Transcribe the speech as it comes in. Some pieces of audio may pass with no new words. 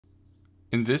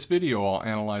In this video, I'll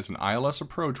analyze an ILS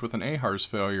approach with an AHRS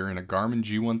failure in a Garmin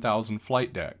G1000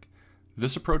 flight deck.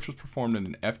 This approach was performed in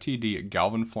an FTD at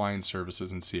Galvin Flying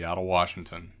Services in Seattle,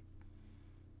 Washington.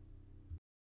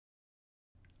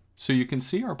 So you can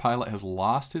see our pilot has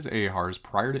lost his AHRS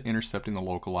prior to intercepting the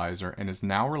localizer and is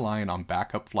now relying on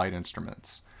backup flight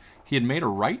instruments. He had made a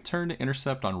right turn to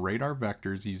intercept on radar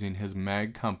vectors using his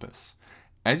mag compass.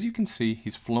 As you can see,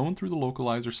 he's flown through the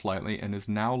localizer slightly and is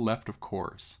now left of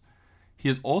course. He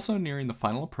is also nearing the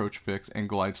final approach fix and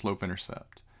glide slope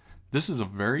intercept. This is a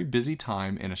very busy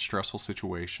time in a stressful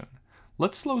situation.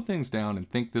 Let's slow things down and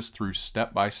think this through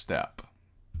step by step.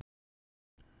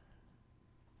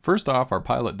 First off, our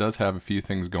pilot does have a few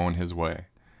things going his way.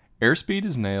 Airspeed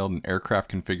is nailed and aircraft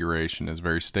configuration is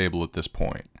very stable at this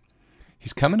point.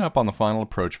 He's coming up on the final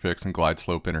approach fix and glide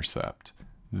slope intercept.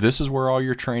 This is where all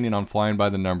your training on flying by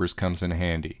the numbers comes in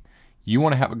handy. You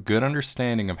want to have a good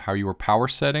understanding of how your power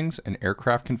settings and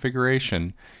aircraft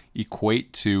configuration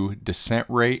equate to descent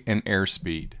rate and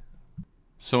airspeed.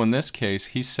 So in this case,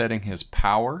 he's setting his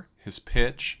power, his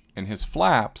pitch, and his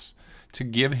flaps to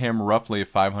give him roughly a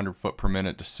 500 foot per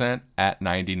minute descent at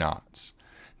 90 knots.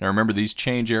 Now remember, these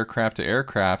change aircraft to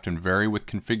aircraft and vary with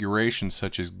configurations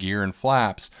such as gear and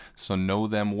flaps, so know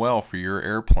them well for your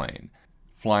airplane.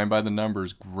 Flying by the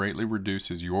numbers greatly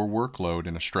reduces your workload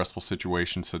in a stressful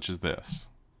situation such as this.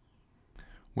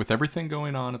 With everything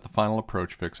going on at the final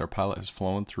approach fix, our pilot has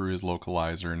flown through his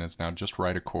localizer and is now just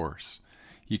right of course.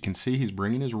 You can see he's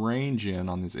bringing his range in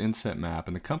on his inset map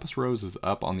and the compass rose is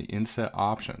up on the inset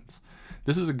options.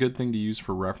 This is a good thing to use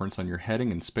for reference on your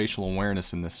heading and spatial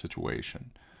awareness in this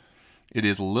situation. It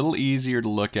is a little easier to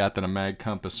look at than a mag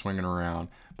compass swinging around,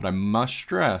 but I must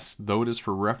stress, though it is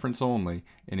for reference only,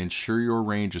 and ensure your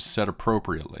range is set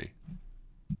appropriately.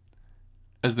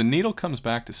 As the needle comes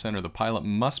back to center, the pilot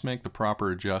must make the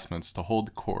proper adjustments to hold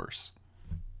the course.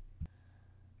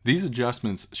 These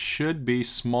adjustments should be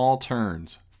small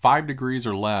turns, 5 degrees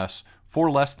or less,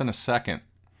 for less than a second.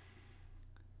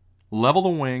 Level the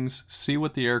wings, see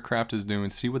what the aircraft is doing,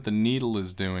 see what the needle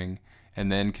is doing, and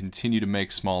then continue to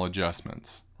make small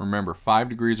adjustments. Remember, 5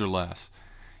 degrees or less.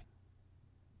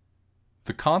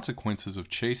 The consequences of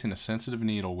chasing a sensitive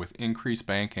needle with increased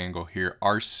bank angle here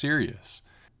are serious.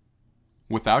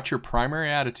 Without your primary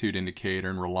attitude indicator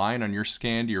and relying on your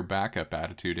scan to your backup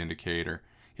attitude indicator,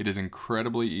 it is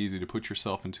incredibly easy to put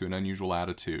yourself into an unusual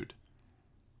attitude.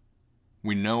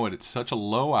 We know at such a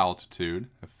low altitude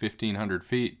of 1,500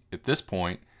 feet, at this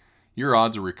point, your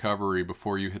odds of recovery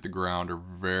before you hit the ground are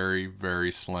very, very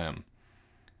slim.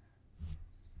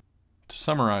 To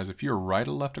summarize, if you're right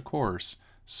or left of course,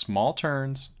 small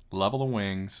turns, level the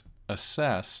wings,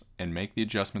 assess, and make the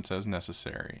adjustments as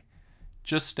necessary.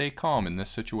 Just stay calm in this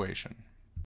situation.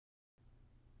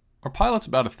 Our pilot's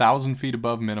about 1,000 feet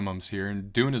above minimums here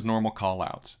and doing his normal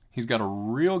callouts. He's got a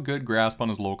real good grasp on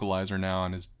his localizer now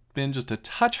and has been just a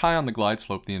touch high on the glide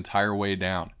slope the entire way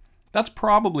down. That's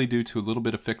probably due to a little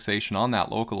bit of fixation on that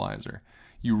localizer.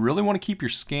 You really want to keep your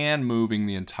scan moving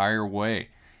the entire way.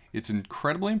 It's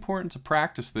incredibly important to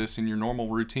practice this in your normal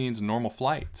routines and normal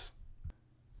flights.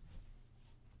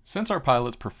 Since our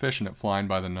pilot's proficient at flying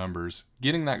by the numbers,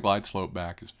 getting that glide slope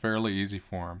back is fairly easy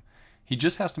for him. He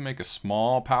just has to make a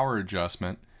small power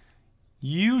adjustment.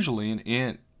 Usually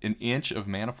an inch of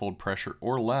manifold pressure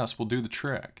or less will do the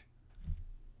trick.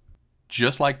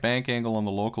 Just like bank angle on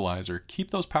the localizer,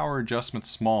 keep those power adjustments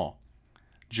small.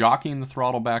 Jockeying the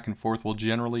throttle back and forth will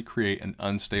generally create an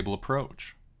unstable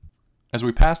approach. As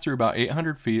we pass through about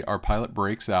 800 feet, our pilot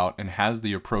breaks out and has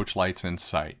the approach lights in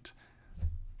sight.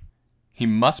 He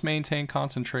must maintain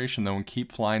concentration though and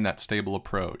keep flying that stable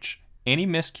approach. Any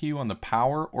miscue on the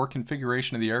power or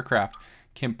configuration of the aircraft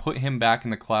can put him back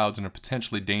in the clouds in a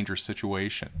potentially dangerous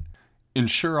situation.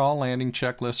 Ensure all landing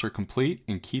checklists are complete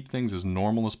and keep things as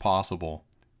normal as possible.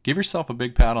 Give yourself a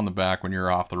big pat on the back when you're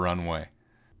off the runway.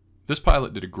 This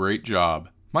pilot did a great job,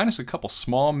 minus a couple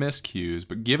small miscues,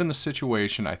 but given the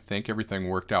situation, I think everything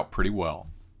worked out pretty well.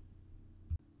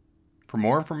 For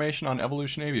more information on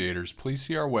Evolution Aviators, please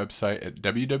see our website at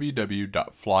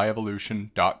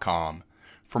www.flyevolution.com.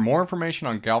 For more information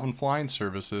on Galvin Flying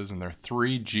Services and their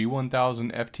 3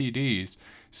 G1000 FTDs,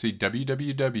 see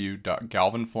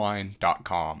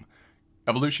www.galvinflying.com.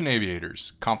 Evolution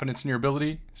Aviators, confidence in your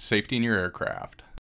ability, safety in your aircraft.